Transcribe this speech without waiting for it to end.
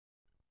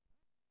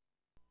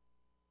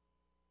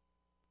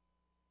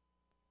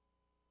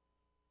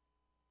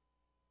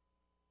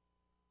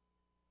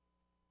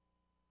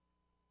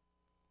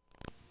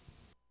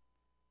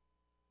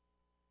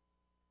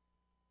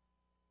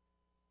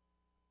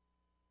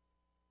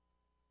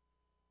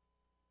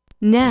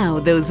Now,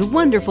 those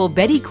wonderful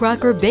Betty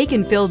Crocker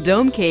bacon-filled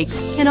dome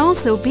cakes can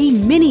also be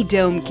mini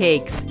dome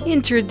cakes.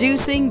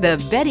 Introducing the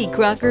Betty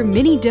Crocker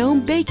Mini Dome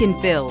Bacon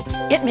Fill.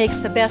 It makes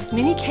the best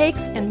mini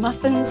cakes and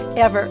muffins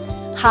ever.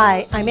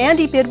 Hi, I'm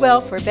Andy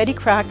Bidwell for Betty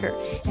Crocker,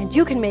 and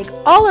you can make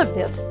all of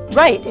this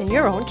right in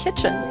your own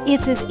kitchen.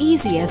 It's as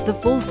easy as the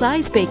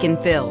full-size bacon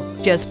fill.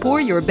 Just pour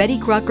your Betty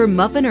Crocker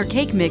muffin or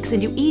cake mix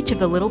into each of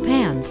the little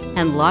pans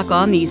and lock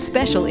on these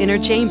special inner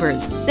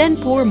chambers. Then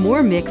pour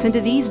more mix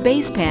into these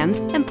base pans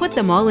and put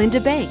them all in to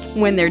bake.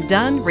 When they're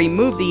done,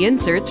 remove the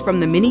inserts from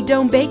the mini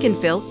dome bacon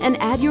fill and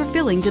add your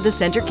filling to the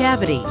center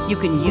cavity. You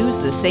can use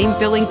the same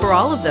filling for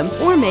all of them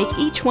or make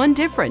each one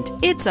different.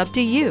 It's up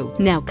to you.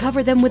 Now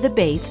cover them with a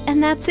base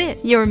and that's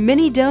it. Your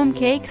mini dome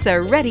cakes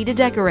are ready to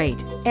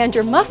decorate. And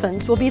your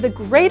muffins will be the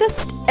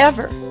greatest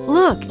ever.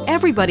 Look,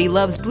 everybody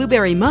loves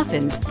blueberry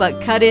muffins, but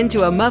cut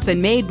into a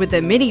muffin made with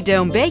the mini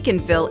dome bacon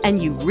fill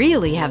and you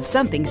really have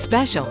something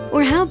special.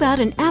 Or how about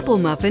an apple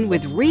muffin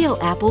with real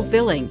apple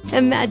filling?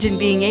 Imagine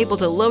being able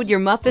to load your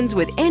muffins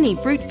with any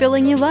fruit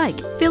filling you like,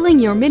 filling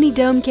your mini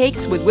dome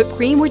cakes with whipped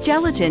cream or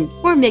gelatin,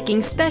 or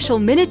making special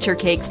miniature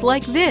cakes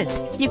like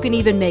this. You can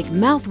even make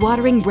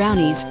mouth-watering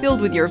brownies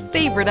filled with your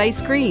favorite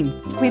ice cream.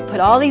 We've put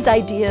all these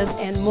ideas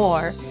and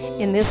more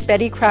in this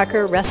Betty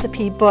Crocker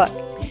recipe book.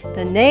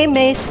 The name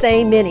may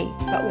say mini,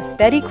 but with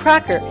Betty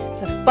Crocker,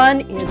 the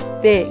fun is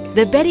big.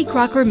 The Betty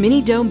Crocker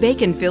Mini Dome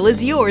Bacon Fill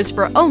is yours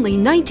for only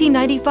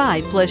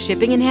 $19.95 plus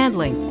shipping and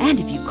handling. And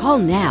if you call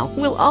now,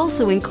 we'll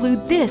also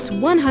include this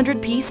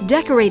 100-piece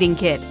decorating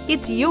kit.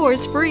 It's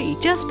yours free.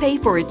 Just pay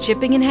for its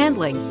shipping and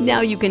handling. Now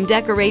you can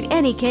decorate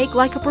any cake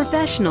like a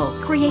professional,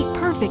 create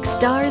perfect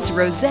stars,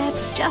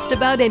 rosettes, just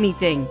about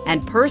anything,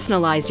 and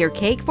personalize your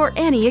cake for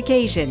any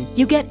occasion.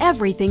 You get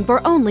everything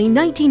for only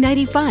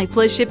 $19.95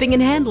 plus shipping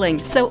and handling.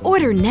 So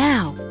order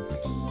now.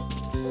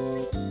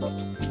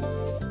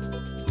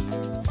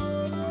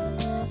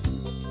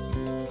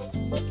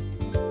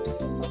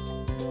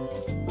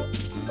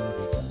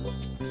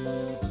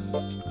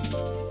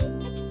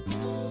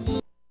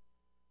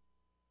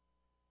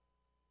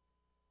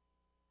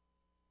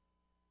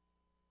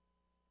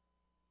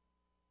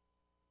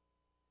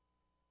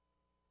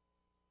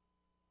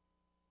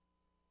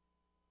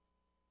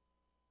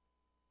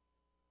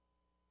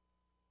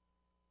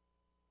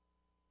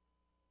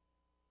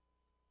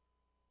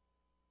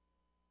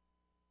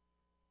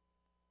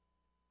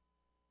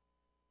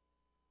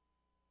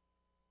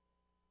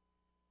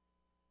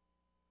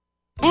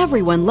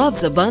 Everyone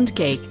loves a bund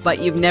cake, but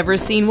you've never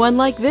seen one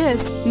like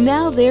this.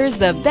 Now there's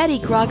the Betty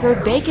Crocker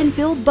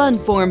Bacon-Filled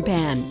Bundform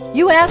Pan.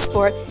 You asked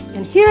for it,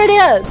 and here it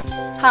is.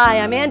 Hi,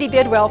 I'm Andy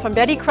Bidwell from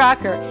Betty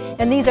Crocker,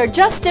 and these are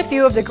just a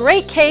few of the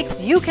great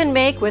cakes you can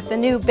make with the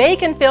new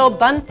Bacon-Filled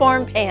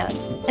Bundform Pan.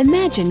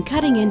 Imagine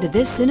cutting into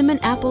this cinnamon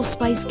apple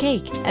spice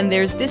cake, and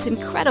there's this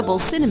incredible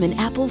cinnamon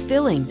apple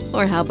filling.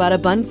 Or how about a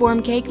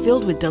Bundform cake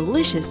filled with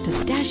delicious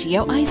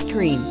pistachio ice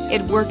cream?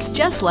 It works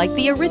just like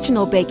the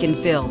original bacon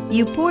fill.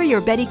 You pour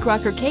your Betty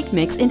Crocker cake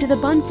mix into the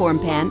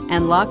Bundform pan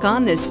and lock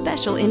on this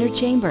special inner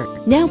chamber.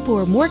 Now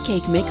pour more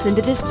cake mix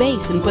into this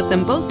base and put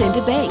them both in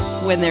to bake.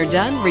 When they're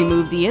done,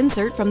 remove the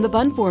insert from the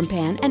Bundform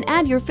pan and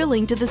add your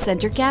filling to the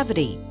center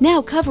cavity.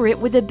 Now cover it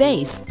with a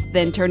base,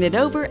 then turn it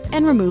over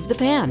and remove the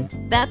pan.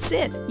 That's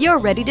it. You're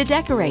ready to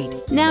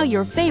decorate. Now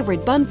your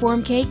favorite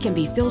Bundform cake can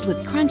be filled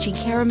with crunchy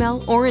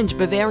caramel, orange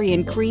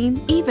Bavarian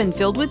cream, even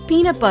filled with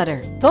peanut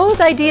butter.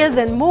 Those ideas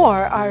and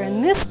more are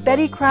in this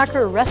Betty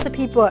Crocker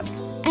recipe book.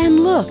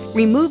 And look,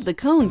 remove the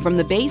cone from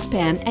the base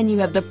pan and you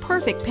have the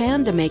perfect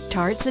pan to make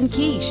tarts and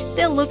quiche.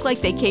 They'll look like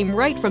they came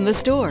right from the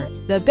store.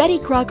 The Betty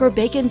Crocker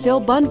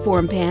Bacon-Filled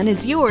Bundform Pan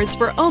is yours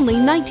for only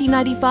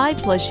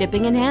 $19.95 plus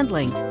shipping and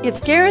handling.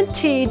 It's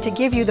guaranteed to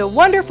give you the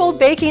wonderful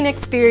baking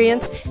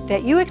experience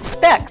that you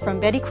expect from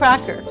Betty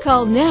Crocker.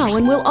 Call now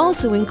and we'll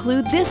also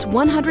include this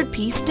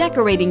 100-piece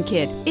decorating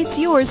kit. It's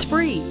yours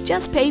free.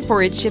 Just pay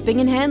for its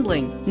shipping and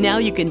handling. Now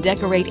you can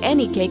decorate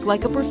any cake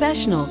like a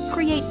professional,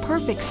 create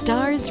perfect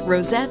stars,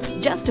 rosettes,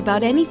 just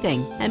about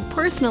anything, and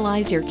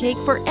personalize your cake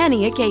for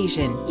any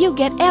occasion. You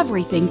get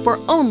everything for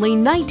only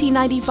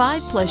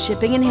 $19.95 plus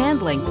shipping and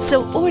handling.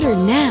 So order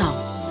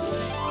now.